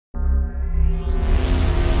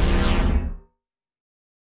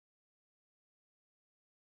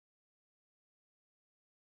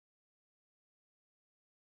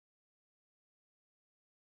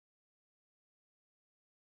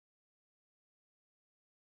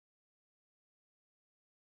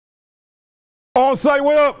Onsite,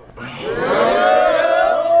 what up?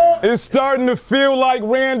 Yeah. It's starting to feel like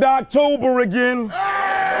Rand October again.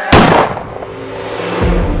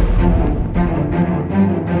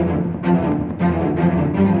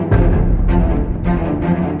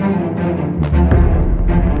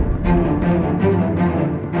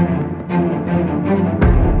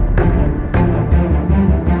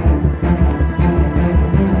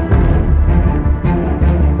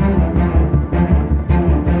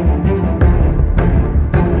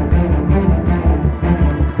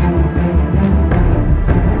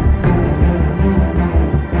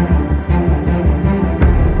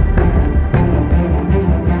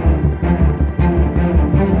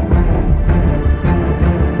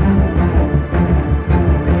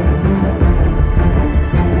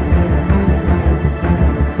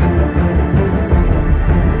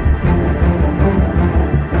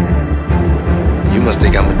 You must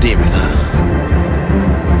think I'm a demon, huh?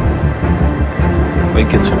 I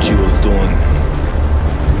think it's what you was doing.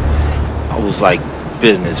 I was like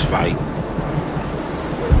business, right?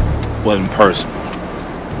 Wasn't personal.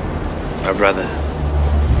 My brother,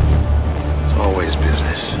 it's always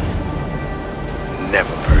business.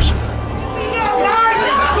 Never personal.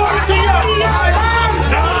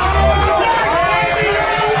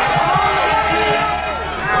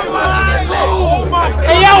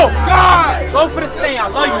 Hey yo, God! Go for the stand. I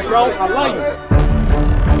love you, bro. I love you.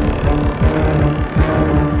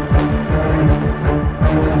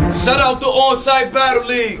 Shout out to Onsite Battle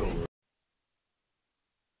League.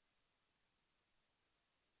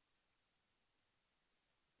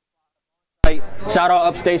 Shout out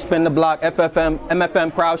Upstate, Spin the Block, FFM,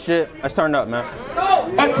 MFM, crowd shit. Let's turn up, man.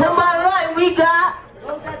 And to my right, we got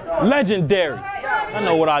Legendary. I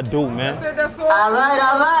know what I do, man.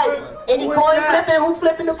 all right. Any coin flipping? Who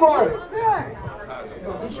flipping the coin?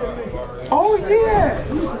 Oh yeah.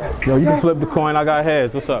 Yo, you can flip the coin. I got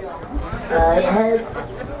heads. What's up? Heads.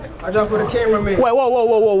 I jump with a cameraman. Wait,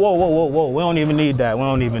 whoa. We don't even need that.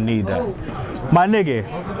 My nigga.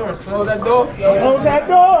 Close that door. Close that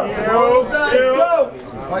door.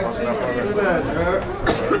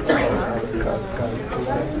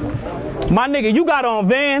 My nigga, you got on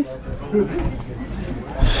Vans?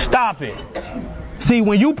 Stop it. See,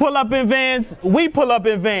 when you pull up in Vans, we pull up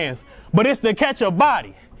in Vans. But it's to catch a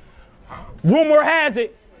body. Rumor has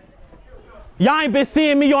it, y'all ain't been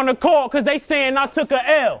seeing me on the call because they saying I took a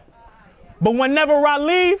L. But whenever I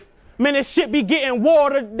leave, man, this shit be getting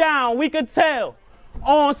watered down. We could tell.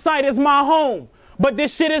 Onsite is my home. But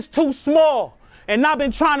this shit is too small. And I've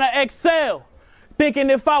been trying to excel. Thinking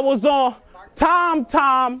if I was on time,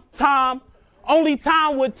 only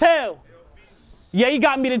time would tell. Yeah, he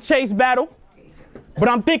got me to chase battle. But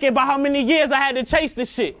I'm thinking about how many years I had to chase this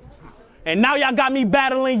shit. And now y'all got me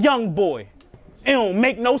battling young boy. It don't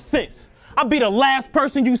make no sense. I'll be the last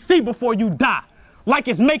person you see before you die. Like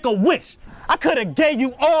it's make a wish. I could have gave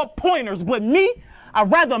you all pointers, but me,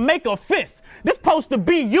 I'd rather make a fist. This supposed to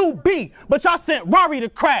be UB, but y'all sent Rari to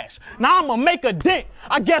crash. Now I'ma make a dent.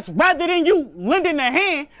 I guess rather than you lending a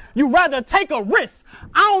hand, you rather take a risk.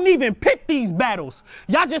 I don't even pick these battles.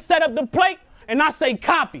 Y'all just set up the plate and I say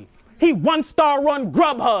copy. He 1-star run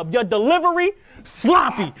Grubhub. Your delivery,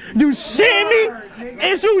 sloppy. You shit me?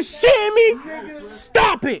 Is you shit me?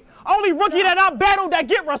 Stop it. Only rookie that I battle that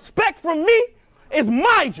get respect from me is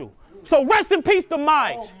Nigel. So rest in peace to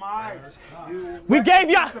Mige. We gave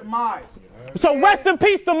y'all. So rest in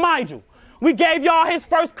peace to Nigel. We gave y'all his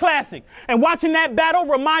first classic. And watching that battle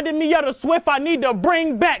reminded me of the Swiff I need to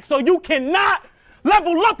bring back. So you cannot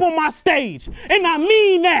level up on my stage. And I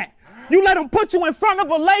mean that. You let him put you in front of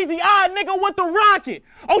a lazy-eyed nigga with the rocket.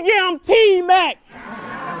 Oh yeah, I'm T-Mac.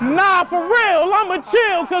 Nah, for real, I'ma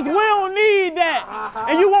chill, cause we don't need that.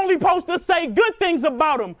 And you only supposed to say good things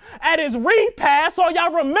about him. At his repass, all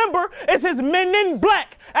y'all remember is his Men in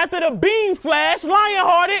Black. After the beam flash,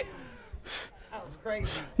 Lionhearted. That was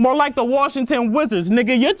crazy. More like the Washington Wizards,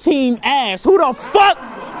 nigga. Your team ass. Who the fuck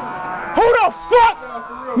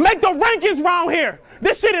make the rankings round here?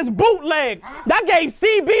 This shit is bootleg. That gave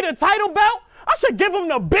CB the title belt. I should give him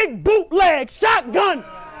the big bootleg. Shotgun.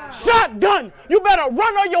 You better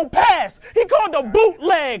run or you'll pass. He called the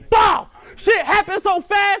bootleg. Bow. Shit happened so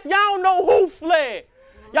fast, y'all don't know who fled.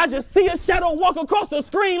 Y'all just see a shadow walk across the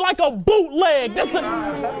screen like a bootleg. This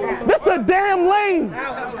a damn lame.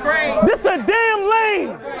 This a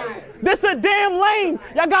damn lame.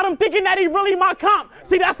 Y'all got him thinking that he really my comp.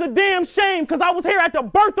 See, that's a damn shame, because I was here at the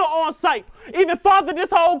birth of Onsite. Even fathered this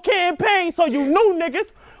whole campaign, so you new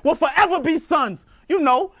niggas will forever be sons. You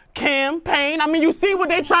know, campaign. I mean, you see what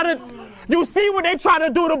they try to... You see what they try to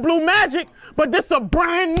do to Blue Magic, but this a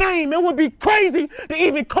brand name. It would be crazy to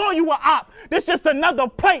even call you a op. This just another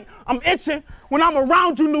plate. I'm itching when I'm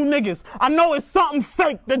around you new niggas. I know it's something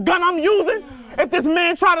fake. The gun I'm using, if this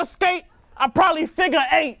man try to skate, I probably figure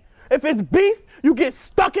 8. If it's beef, you get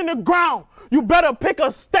stuck in the ground. You better pick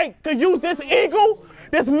a steak to use this eagle,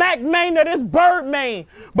 this Mac main, or this bird main.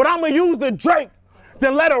 But I'ma use the Drake,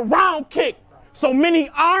 then let a round kick. So many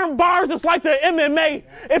arm bars, it's like the MMA.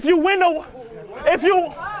 If you in the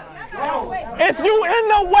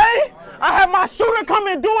way, I have my shooter come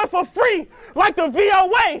and do it for free, like the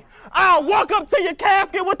VOA. I'll walk up to your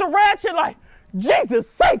casket with the ratchet like, Jesus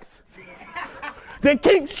sakes. Then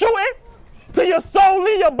keep shooting till your soul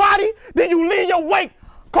leave your body, then you leave your wake.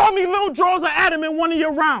 Call me Lil Drawers or Adam in one of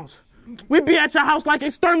your rounds. We be at your house like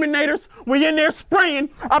exterminators. We in there spraying.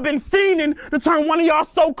 I've been fiending to turn one of y'all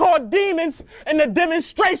so-called demons into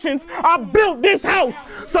demonstrations. I built this house,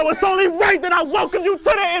 so it's only right that I welcome you to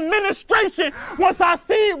the administration. Once I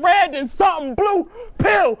see red and something blue,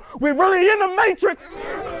 pill. We really in the matrix.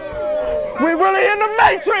 We really in the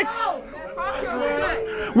matrix.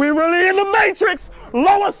 We really in the matrix.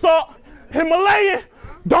 Low assault, Himalayan.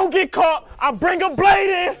 Don't get caught. I bring a blade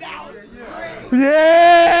in.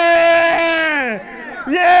 Yeah!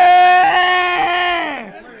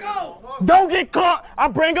 Yeah! Don't get caught. I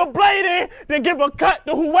bring a blade in, then give a cut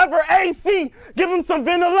to whoever AC. Give him some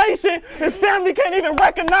ventilation. His family can't even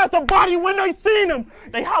recognize the body when they seen him.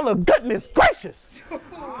 They holler, goodness gracious.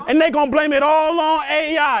 And they gonna blame it all on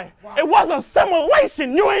AI. It was a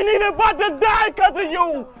simulation. You ain't even about to die because of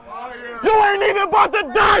you. You ain't even about to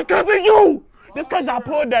die because of you. Just because y'all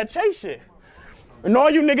pulled that chase shit. And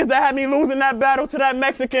all you niggas that had me losing that battle to that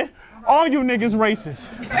Mexican, all you niggas racist.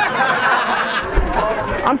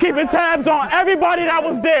 I'm keeping tabs on everybody that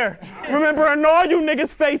was there. Remembering all you niggas'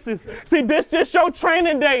 faces. See, this just your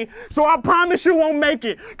training day, so I promise you won't make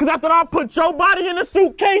it. Because after I put your body in a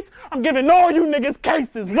suitcase, I'm giving all you niggas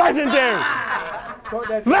cases. Legendary.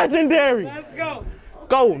 Legendary. Let's go.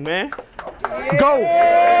 Go, man. Go.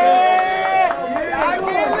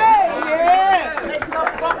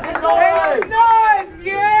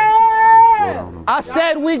 I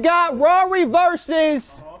said we got Rari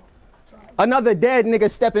versus another dead nigga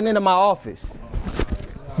stepping into my office.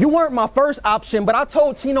 You weren't my first option, but I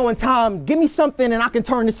told Chino and Tom, give me something and I can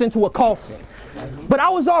turn this into a coffin. But I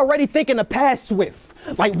was already thinking of past Swiff,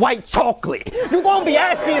 like white chocolate. You gonna be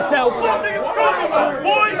asking yourself, what niggas talking about,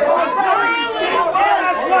 boy?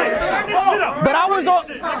 But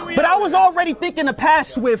I was already thinking of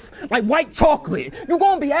past Swiff, like white chocolate. You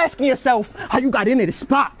gonna be asking yourself how you got into the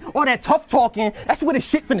spot. All that tough talking, that's where the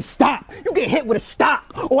shit finna stop. You get hit with a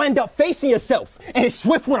stop or end up facing yourself and hit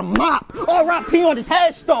Swift with a mop. R.I.P. on his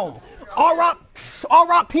headstone.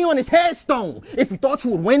 R.I.P. on his headstone. If you thought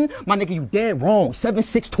you would win, my nigga, you dead wrong.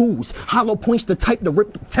 7.62s, hollow points the type to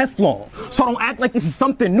rip the Teflon. So don't act like this is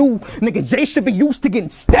something new. Nigga, Jay should be used to getting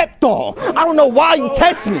stepped on. I don't know why you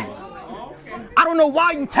test me. I don't know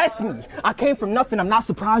why you test me. I came from nothing. I'm not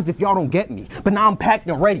surprised if y'all don't get me. But now I'm packed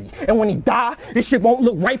and ready. And when he die, this shit won't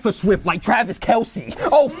look right for Swift like Travis Kelce.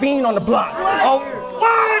 Oh, fiend on the block. Oh,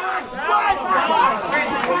 what?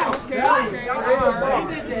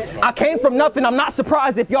 I came from nothing. I'm not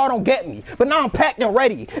surprised if y'all don't get me. But now I'm packed and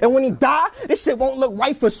ready. And when he die, this shit won't look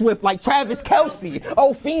right for Swift like Travis Kelce.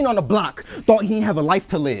 Oh, fiend on the block. Thought he didn't have a life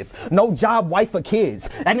to live. No job, wife, or kids.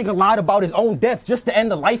 That nigga lied about his own death just to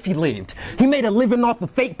end the life he lived. He made a living off a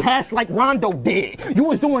fake past like Rondo did. You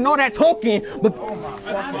was doing all that talking, but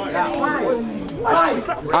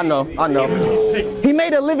I know. He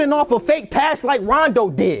made a living off a fake past like Rondo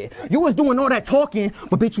did. You was doing all that talking,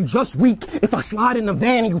 but bitch, you just weak. If I slide in the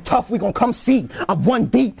van and you tough, we gon' come see. I'm one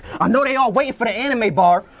deep. I know they all waiting for the anime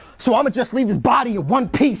bar, so I'ma just leave his body in one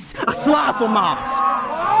piece. I slide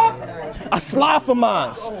for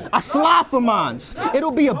mines.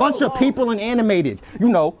 It'll be a bunch of people in animated, you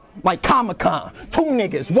know, like Comic-Con. 2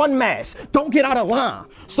 niggas, 1 mask. Don't get out of line.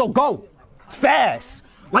 So go fast,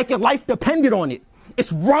 like your life depended on it. It's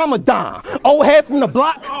Ramadan. Old head from the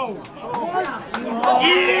block.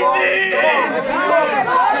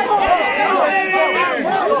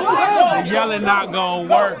 Yelling not gonna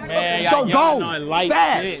work, man. So go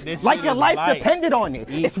fast, like your life depended on it.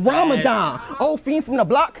 It's Ramadan. Old fiend from the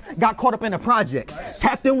block got caught up in the projects.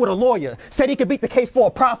 Tapped in with a lawyer, said he could beat the case for a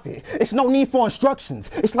profit. It's no need for instructions.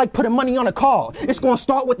 It's like putting money on a card. It's gonna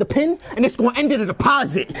start with the pin and it's gonna end at a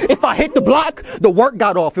deposit. If I hit the block, the work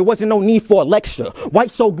got off. It wasn't no need for a lecture.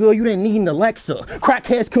 White so good you didn't need an Alexa.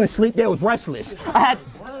 Crackheads couldn't sleep, they was restless. I had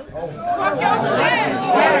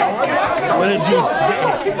What did you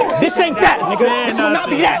say? This ain't that, nigga. This will not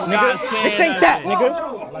be that, nigga. This ain't that,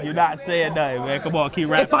 nigga. You're not saying nothing, man. Come on, keep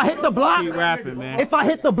rapping. If I hit the block, keep rapping, man. If I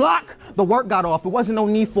hit the block, the work got off. It wasn't no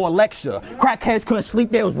need for a lecture. Crackheads couldn't sleep,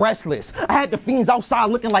 they was restless. I had the fiends outside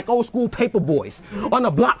looking like old school paper boys. On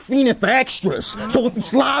the block fiending for extras. So if you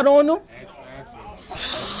slide on them,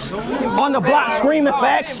 on the block screaming for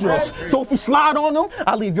extras. So if you slide on them,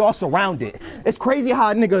 I leave y'all surrounded. It's crazy how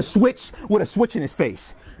a nigga switch with a switch in his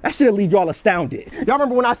face. That shit'll leave y'all astounded. Y'all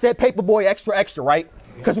remember when I said paperboy extra extra, right?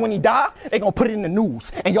 Because when he die, they gonna put it in the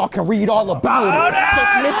news and y'all can read all about it. So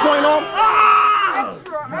from this point on,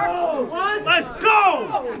 Let's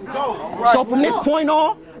go! so from this point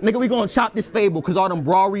on, nigga, we gonna chop this fable because all them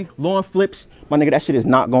Rari, lawn flips, my nigga, that shit is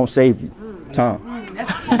not gonna save you. Tom. Yo,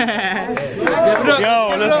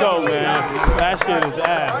 let's go, man. That shit is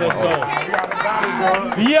ass. Let's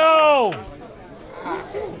go. Yo!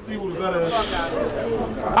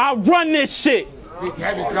 I run this shit.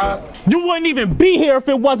 You wouldn't even be here if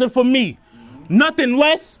it wasn't for me. Nothing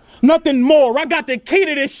less, nothing more. I got the key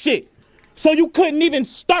to this shit. So you couldn't even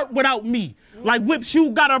start without me. Like whips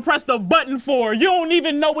you gotta press the button for. You don't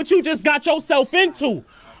even know what you just got yourself into.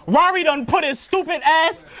 Rari done put his stupid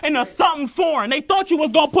ass into something foreign. They thought you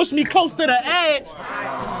was gonna push me close to the edge.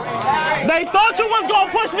 They thought you was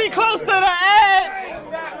gonna push me close to the edge.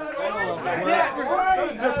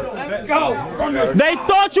 They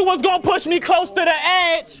thought you was gonna push me close to the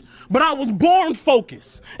edge, but I was born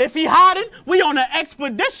focused. If he hiding, we on an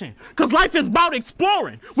expedition, cause life is about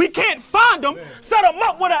exploring. We can't find him, set him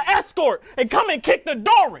up with an escort, and come and kick the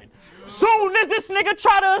door in. Soon as this nigga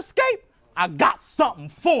try to escape, I got something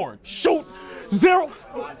for it. Shoot. Zero.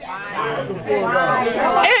 It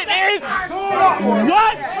is.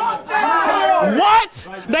 What? What?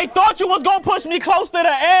 They thought you was gonna push me close to the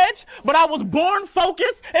edge, but I was born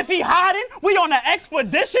focused. If he hiding, we on an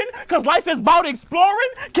expedition, cause life is about exploring.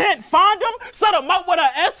 Can't find him, set him up with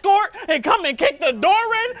an escort, and come and kick the door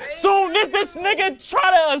in. Soon as this nigga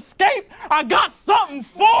try to escape, I got something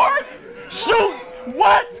for it. Shoot.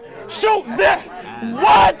 What? Shoot this.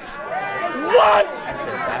 What? What?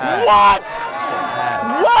 What?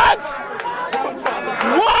 What?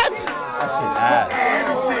 What?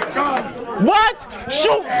 What?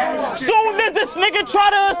 Shoot! Soon as this nigga try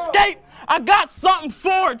to escape, I got something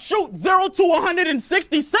for it. Shoot, 0 to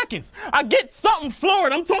 160 seconds. I get something for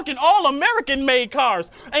it. I'm talking all American made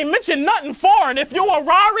cars. Ain't mention nothing foreign. If you a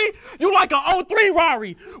Rari, you like a 03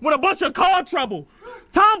 Rari with a bunch of car trouble.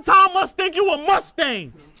 Tom must think you a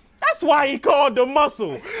Mustang. That's why he called the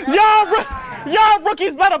muscle. Y'all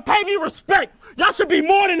rookies better pay me respect. Y'all should be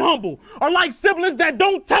more than humble. Or like siblings that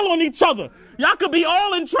don't tell on each other. Y'all could be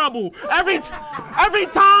all in trouble. Every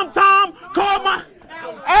time Tom called my...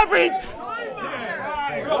 Every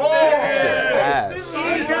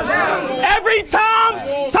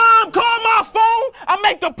time Tom called my phone, I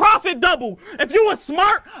make the profit double. If you were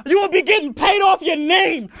smart, you would be getting paid off your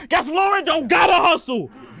name. Guess Lauren don't gotta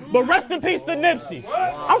hustle. But rest in peace to Nipsey.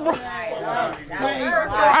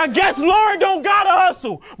 I guess Lauren don't gotta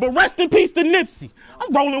hustle. But rest in peace to Nipsey.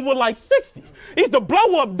 I'm rolling with like 60. These the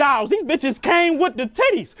blow up dolls. These bitches came with the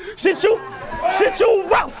titties. Shit you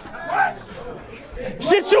rap.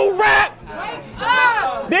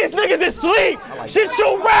 These niggas is sleep. Shit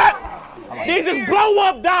you rap. These is blow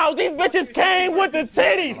up dolls. These bitches came with the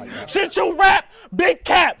titties. Shit you rap. Big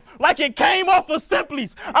cap. Like it came off of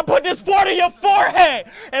Simply's. I put this 40 in your forehead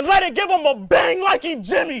and let it give him a bang like he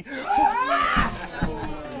Jimmy.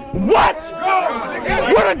 What?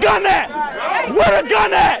 Where the gun at? Where the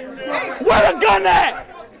gun at? Where the gun at?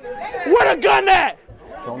 Where the gun at?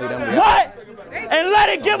 What? And let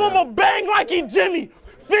it give him a bang like he Jimmy.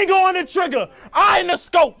 Finger on the trigger, eye in the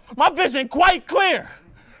scope. My vision quite clear.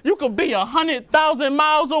 You could be 100,000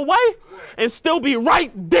 miles away and still be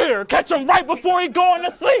right there. Catch him right before he going to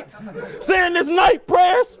sleep. Saying his night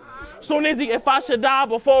prayers. Soon as if I should die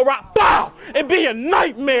before bow, it'd be a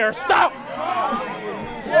nightmare. Stop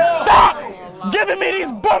giving me these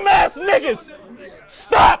bum ass niggas.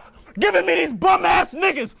 Stop giving me these bum ass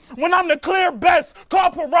niggas. When I'm the clear best, call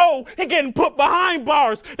parole, he getting put behind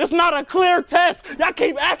bars. It's not a clear test. Y'all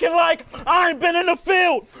keep acting like I ain't been in the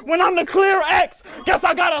field. When I'm the clear X, guess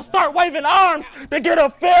I gotta start waving arms to get a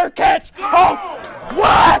fair catch. Oh,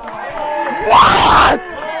 what? What?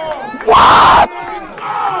 What?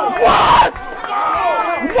 What?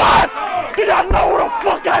 What? Do y'all know who the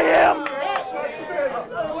fuck I am?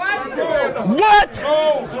 What?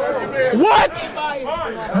 What?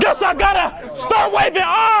 Guess I gotta start waving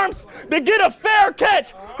arms to get a fair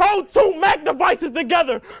catch. Hold two Mac devices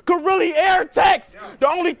together could really air text. The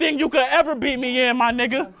only thing you could ever beat me in, my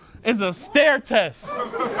nigga, is a stare test.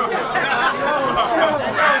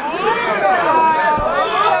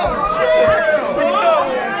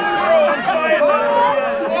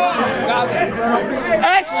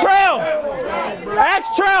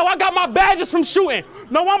 X-Trail, I got my badges from shooting.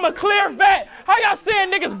 No, I'm a clear vet. How y'all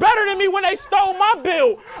saying niggas better than me when they stole my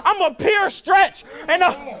build? I'm a pure stretch and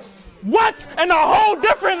a what? In a whole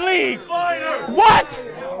different league. What?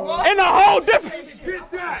 In a whole different.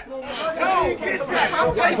 Get that.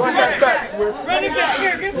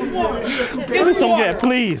 Give me some gas,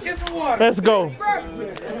 please. Let's go.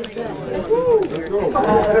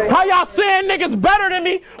 How y'all saying niggas better than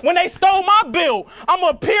me when they stole my build? I'm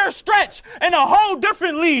a pure stretch in a whole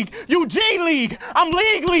different league. You G League, I'm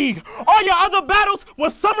League. All your other battles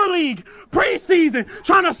was Summer League, preseason.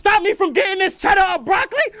 Trying to stop me from getting this cheddar or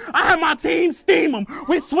broccoli? I have my team steam them.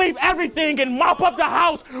 We sweep everything and mop up the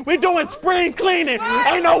house. We doing spring cleaning.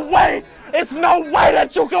 Ain't no way, it's no way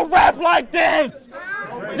that you can rap like this.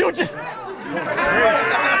 You just...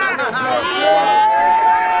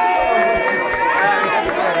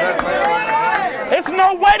 It's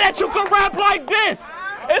no way that you can rap like this.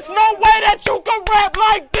 It's no way that you can rap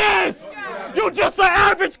like this. You just an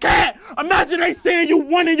average cat. Imagine they saying you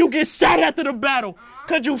won and you get shot after the battle.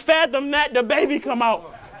 Could you fathom that the baby come out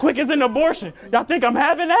quick as an abortion? Y'all think I'm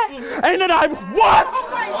having that? Ain't it I... What? What?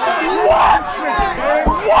 What?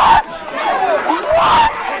 What?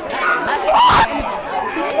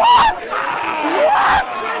 What?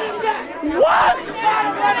 What?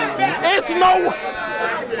 It's no...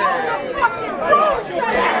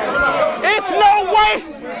 It's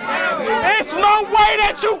no way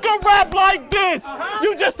that you can rap like this.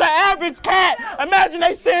 You just an average cat. Imagine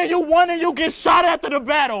they saying you won and you get shot after the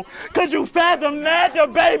battle. Cause you fathom that the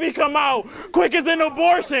baby come out quick as an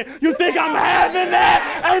abortion. You think I'm having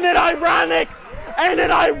that? Ain't it ironic? Ain't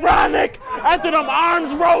it ironic? After them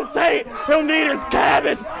arms rotate, he'll need his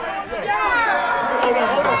cabbage.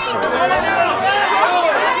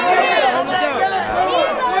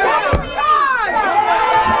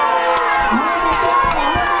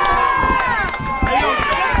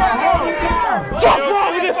 What's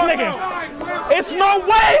wrong with this nigga? It's no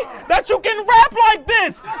way that you can rap like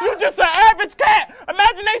this. You just an average cat.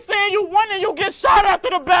 Imagine they saying you won and you get shot after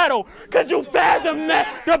the battle. Cause you fathom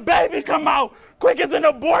that the baby come out quick as an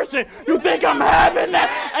abortion. You think I'm having that?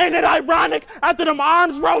 Ain't it ironic? After them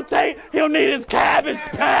arms rotate, he'll need his cabbage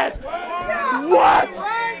patch. What?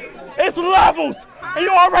 It's levels. And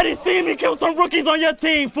you already seen me kill some rookies on your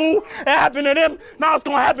team, fool. It happened to them, now it's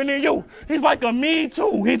gonna happen to you. He's like a me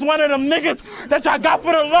too. He's one of them niggas that y'all got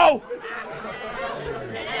for the low.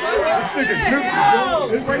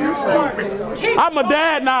 I'm a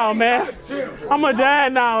dad now, man. I'm a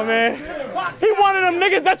dad now, man. He one of them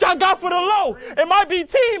niggas that y'all got for the low. It might be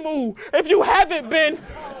Timu if you haven't been.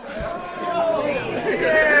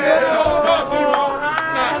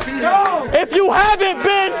 If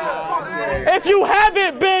you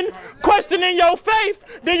haven't been questioning your faith,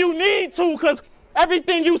 then you need to, because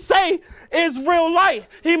everything you say is real life.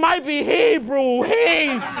 He might be Hebrew.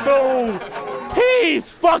 He's through. He's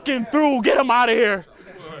fucking through. Get him out of here.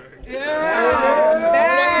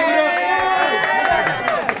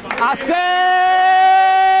 I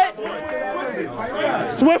said,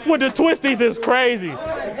 Swiff with the twisties is crazy.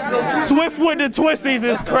 Swiff with the twisties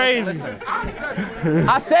is crazy.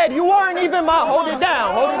 I said you weren't even my... Hold it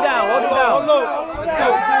down.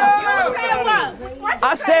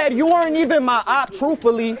 I said you weren't even my op,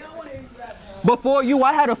 truthfully. Before you,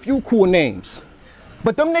 I had a few cool names.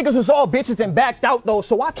 But them niggas was all bitches and backed out though,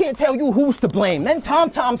 so I can't tell you who's to blame. Then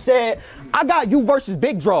Tom said, I got you versus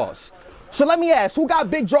big draws. So let me ask, who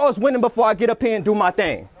got big draws winning before I get up here and do my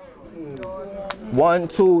thing? 1,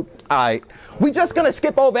 2, alright. We just gonna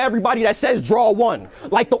skip over everybody that says draw one,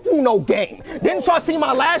 like the Uno game. Didn't y'all see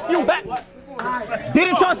my last few back?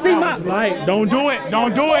 Didn't y'all see my... Light. Don't do it.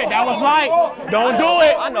 Don't do it. That was light. Don't do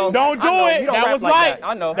it. I know. Don't do it. That was light.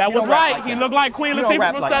 I know. That was light. He looked like Queen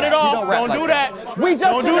Latifah from Set It Off. Don't do that. We just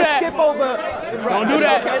gonna skip over... Don't do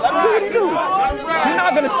that. He's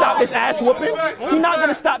not gonna stop this ass whooping. He's not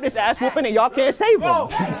gonna stop this ass whooping and y'all can't save him.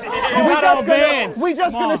 We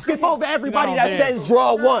just gonna skip over everybody that says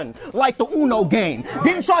draw one, like the Uno game.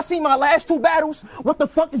 Didn't y'all see my last two battles? What the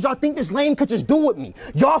fuck did y'all think this lame could just do with me?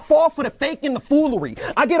 Y'all fall for the fake and the foolery.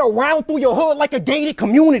 I get around through your hood like a gated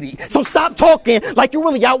community. So stop talking like you're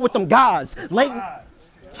really out with them guys.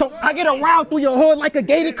 So I get around through your hood like a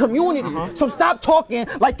gated community. So stop talking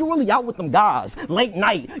like you really out with them guys. Late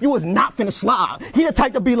night, you was not finna slide. He the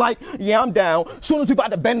type to be like, yeah, I'm down. Soon as we about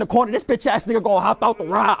to bend the corner, this bitch ass nigga gonna hop out the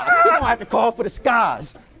ride. He gonna have to call for the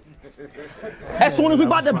skies. As soon as we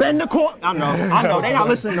about to bend the corner, I know, they not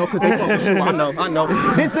listening though, because they fuck with you. I know.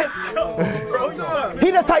 This bitch,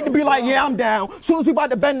 he the type to be like, yeah, I'm down. As soon as we about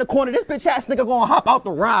to bend the corner, this bitch ass nigga gonna hop out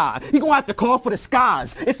the ride. He gonna have to call for the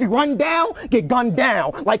skies. If he run down, get gunned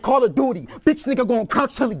down, like Call of Duty. Bitch nigga gonna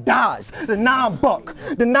crouch till he dies. The 9-buck.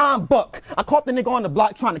 I caught the nigga on the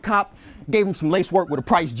block trying to cop. Gave him some lace work with a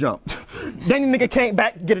price jump. Then the nigga came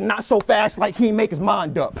back, get it not so fast like he ain't make his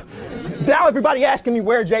mind up. Now everybody asking me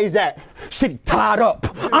where Jay's at. Shit, he tied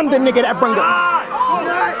up. I'm the nigga that bring the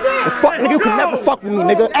fuck nigga, you can never fuck with me,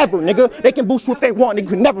 nigga. Ever, nigga. They can boost you if they want, nigga. You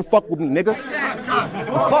can never fuck with me, nigga.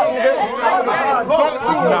 Fuck, nigga.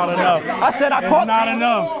 Not enough. I said I caught. Not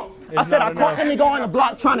enough. I caught the nigga on the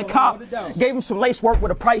block trying to cop, gave him some lace work with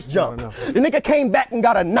a price jump. The nigga came back and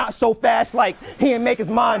got a not so fast like he didn't make his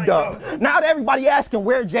mind up. Now that everybody asking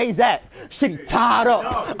where Jay's at, shit, he tied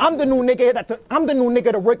up. I'm the new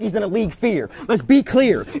nigga the rookies in the league fear. Let's be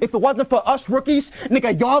clear. If it wasn't for us rookies,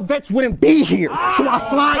 nigga, y'all vets wouldn't be here. So I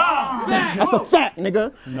slide. That's a fact,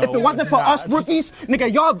 nigga. If it wasn't for us rookies, nigga,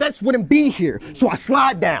 y'all vets wouldn't be here. So I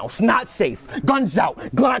slide down. It's not safe. Guns out.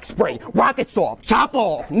 Glock spray. Rockets off. Chop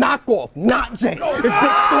off. Knock off, not Jay. It's big stupid.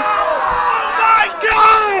 Oh my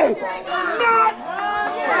God!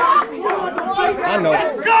 I know.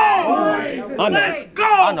 Let's go! Let's go!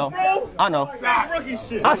 I know.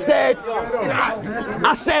 I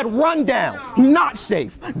said run down, not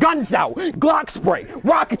safe. Guns out, Glock spray,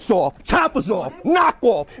 rockets off, choppers off, knock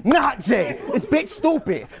off, not Jay. It's bitch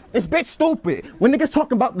stupid. When niggas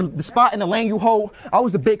talking about the spot in the lane you hold, I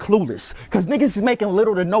was a bit clueless. Cause niggas is making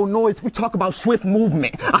little to no noise if we talk about Swift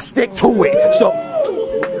movement. I stick to it. So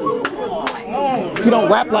you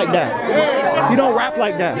don't rap like that.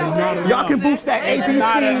 Y'all can boost that ABC,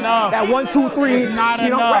 that 1, 2, 3. You don't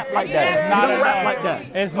rap like that.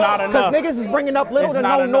 It's not enough. Because niggas is bringing up little to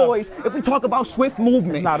no noise if we talk about Swift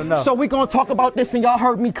movement. Not enough. So we gonna talk about this and y'all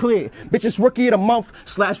heard me clear. Bitches rookie of the month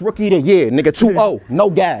 / rookie of the year. Nigga 2-0. No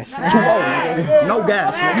gas. 2-0, nigga. No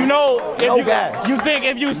gas. Nigga. You know, gas. You think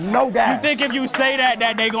if you say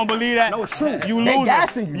that they gonna believe that? No, it's true. You lose. They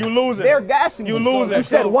gassing you. You lose it. They're gassing you. You lose it. You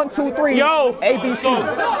said 1, 2, 3. Yo. ABC.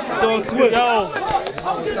 So Swift. Yo.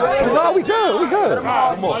 No, we good. Come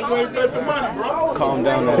on. Why you ain't pay for money, bro? Calm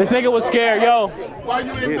down. This nigga was scared, yo. Why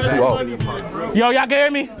you ain't pay for money, bro? Yo, y'all can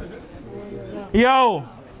hear me? Yo.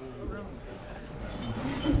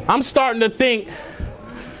 I'm starting to think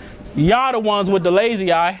y'all the ones with the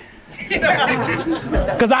lazy eye.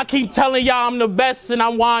 Cause I keep telling y'all I'm the best and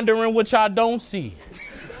I'm wondering what y'all don't see.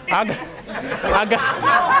 I got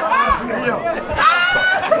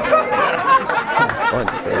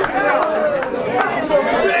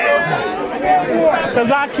Cause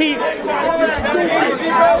I keep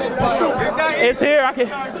it's here.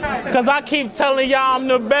 Cause I keep telling y'all I'm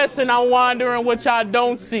the best and I'm wondering what y'all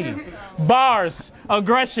don't see. Bars,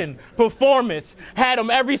 aggression, performance, had them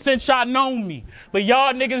ever since y'all known me. But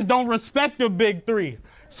y'all niggas don't respect the big three.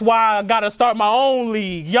 That's why I gotta start my own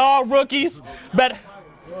league. Y'all rookies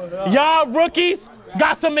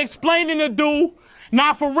got some explaining to do.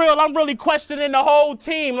 Nah, for real, I'm really questioning the whole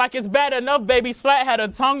team. Like it's bad enough Baby Slat had a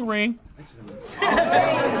tongue ring.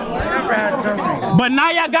 But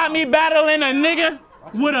now y'all got me battling a nigga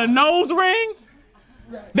with a nose ring?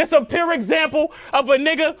 This a pure example of a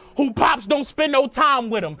nigga who pops don't spend no time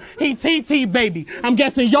with him. He TT baby. I'm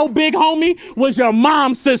guessing your big homie was your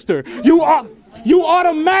mom's sister. You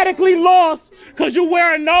automatically lost because you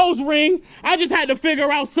wear a nose ring. I just had to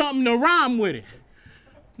figure out something to rhyme with it.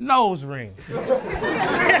 Nose ring.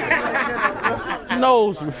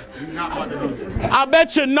 Nose ring. I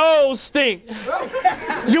bet your nose stink.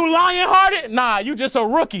 You lion-hearted? Nah, you just a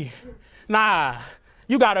rookie. Nah,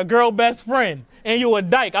 you got a girl best friend and you a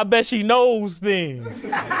dyke. I bet she knows things.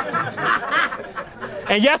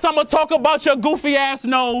 And yes, I'm gonna talk about your goofy ass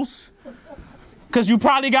nose because you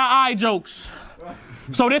probably got eye jokes.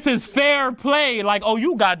 So this is fair play. Like, oh,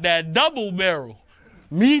 you got that double barrel.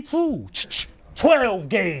 Me too. 12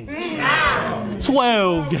 games.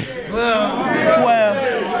 12 games. 12.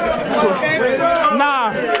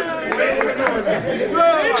 Nah.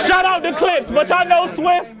 Shout out the Clips, but y'all know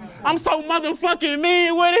Swift, I'm so motherfucking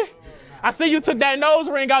mean with it. I see you took that nose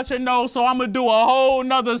ring out your nose, so I'm gonna do a whole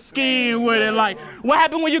nother scheme with it. Like, what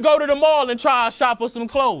happened when you go to the mall and try to shop for some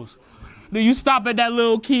clothes? Do you stop at that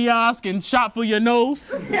little kiosk and shop for your nose?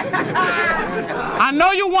 I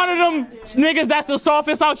know you one of them niggas that's the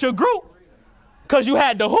softest out your group. Cause you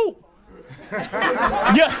had the hoop.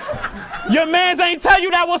 Your mans ain't tell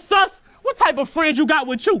you that was sus. What type of friends you got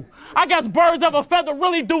with you? I guess birds of a feather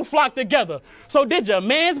really do flock together. So did your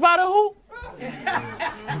mans buy the hoop?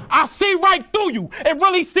 I see right through you. It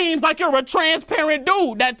really seems like you're a transparent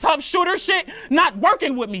dude. That tough shooter shit not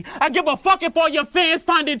working with me. I give a fuck if all your fans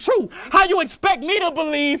find it true. How you expect me to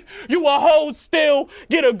believe you will hold still,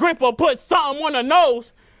 get a grip, or put something on the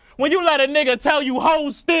nose when you let a nigga tell you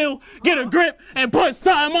hold still, get a grip, and put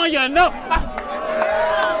something on your nose?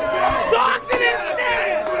 Talk to this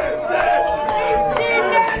nigga!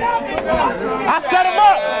 I set him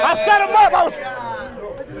up.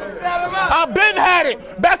 I've been had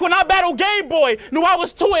it. Back when I battled Game Boy, knew I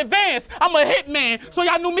was too advanced. I'm a hitman, so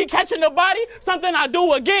y'all knew me catching the body, something I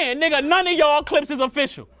do again. Nigga, none of y'all clips is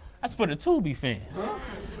official. That's for the Tubi fans.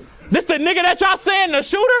 This the nigga that y'all saying the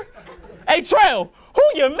shooter? Hey, Trail, who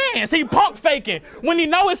your mans? He pump faking when he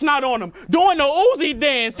know it's not on him. Doing the Uzi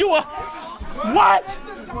dance. You a... What?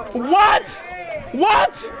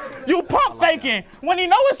 You pump faking when he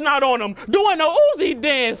know it's not on him. Doing the Uzi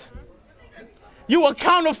dance. You a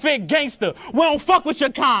counterfeit gangster. We don't fuck with your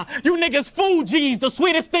kind. You niggas fool G's. The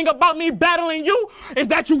sweetest thing about me battling you is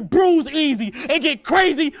that you bruise easy. It get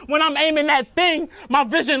crazy when I'm aiming that thing. My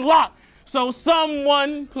vision locked. So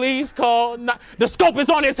someone please call. The scope is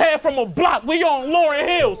on his head from a block. We on Laurel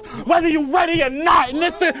Hills. Whether you ready or not. And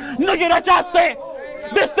this the nigga that y'all saying.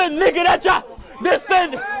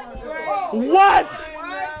 What?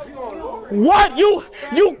 What? You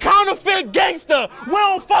counterfeit gangster. We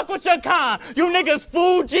don't fuck with your kind. You niggas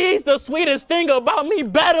fool G's. The sweetest thing about me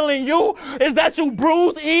battling you is that you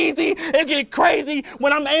bruise easy. It get crazy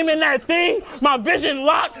when I'm aiming that thing. My vision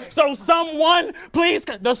locked. So someone, please,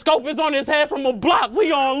 the scope is on his head from a block.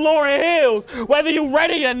 We on Laurel Hills. Whether you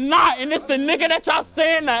ready or not. And it's the nigga that y'all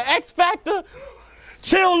saying the X Factor.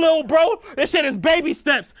 Chill, little bro. This shit is baby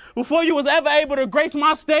steps. Before you was ever able to grace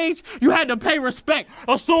my stage, you had to pay respect.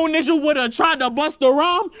 As soon as you would have tried to bust a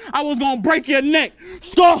rhyme, I was gonna break your neck.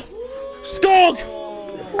 Skull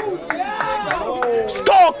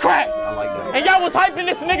crack. And y'all was hyping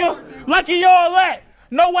this nigga like he all that.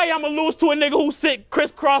 No way I'ma lose to a nigga who sit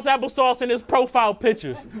crisscross applesauce in his profile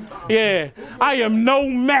pictures. Yeah, I am no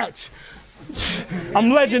match. I'm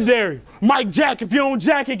legendary. Mike Jack, if you don't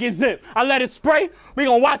jack, it get zipped. I let it spray, we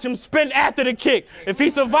gonna watch him spin after the kick. If he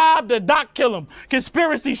survived, the doc kill him.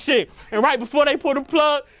 Conspiracy shit. And right before they pull the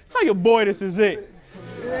plug, tell your boy this is it.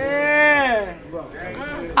 Yeah.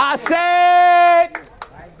 I said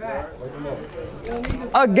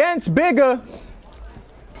against Bigger,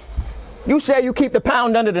 you say you keep the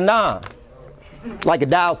pound under the 9 like a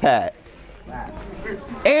dial pad.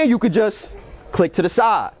 And you could just click to the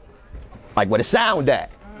side like where the sound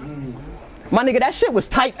at. My nigga, that shit was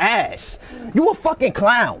tight ass. You a fucking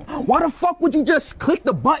clown. Why the fuck would you just click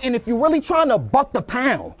the button if you really trying to buck the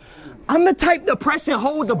pound? I'm the type to press and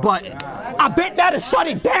hold the button. I bet that'll shut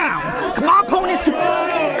it down. My opponent's... The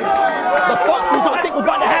fuck did y'all think was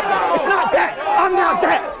about to happen? It's not that. I'm not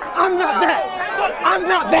that.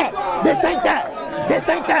 This ain't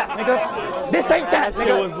that, nigga. This ain't that,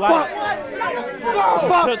 nigga.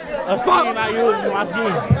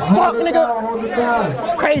 Fuck, nigga.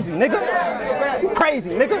 Crazy,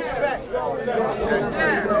 nigga.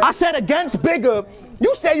 I said against Bigger,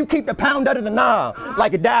 you say you keep the pound under the 9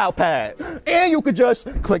 like a dial pad. And you could just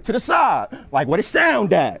click to the side like where the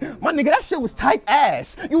sound at. My nigga, that shit was type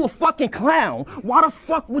ass. You a fucking clown. Why the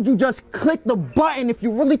fuck would you just click the button if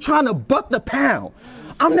you really trying to buck the pound?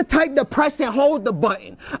 I'm the type to press and hold the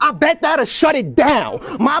button. I bet that'll shut it down.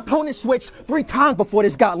 My opponent switched 3 times before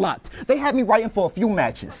this got locked. They had me writing for a few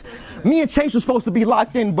matches. Me and Chase was supposed to be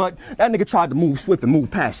locked in, but that nigga tried to move Swift and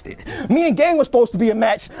move past it. Me and Gang was supposed to be a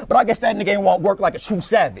match, but I guess that nigga ain't want to work like a true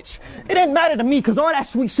savage. It didn't matter to me, cause all that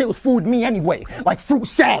sweet shit was food to me anyway, like fruit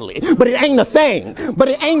salad. But it ain't a thing.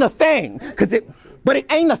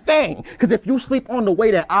 Cause if you sleep on the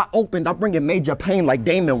way that I opened, I bring in major pain like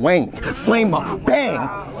Damon Wayne. Flamer,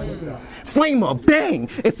 bang.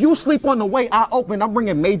 If you sleep on the way I opened, I'm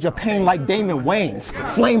bringing major pain like Damon Wayne's.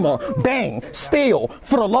 Flamer, bang, steal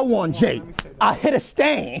for the low on J. I hit a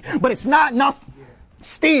stain, but it's not nothing.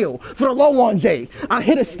 Steal for the low on J. I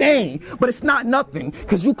hit a stain, but it's not nothing.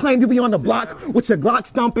 Cause you claim you be on the block with your Glock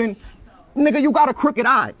stumping. Nigga, you got a crooked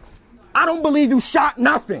eye. I don't believe you shot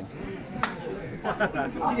nothing.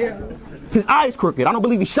 His eye's crooked. I don't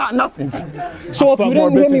believe he shot nothing. So if you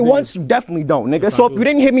didn't hear me once, you definitely don't, nigga. So if you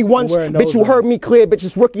didn't hear me once, bitch, you heard me clear. Bitch,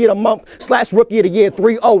 it's rookie of the month / rookie of the year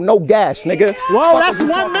 3-0. No gas, nigga. Whoa, that's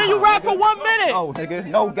 1 minute. You rap for 1 minute. Oh, nigga,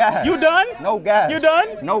 no gas. You done? No gas. You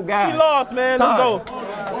done? No gas. He lost, man. Let's go.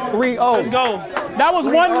 3-0. Let's go. That was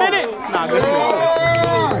 1 minute. Nah, good shit.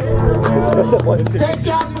 Thank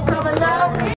y'all for coming out.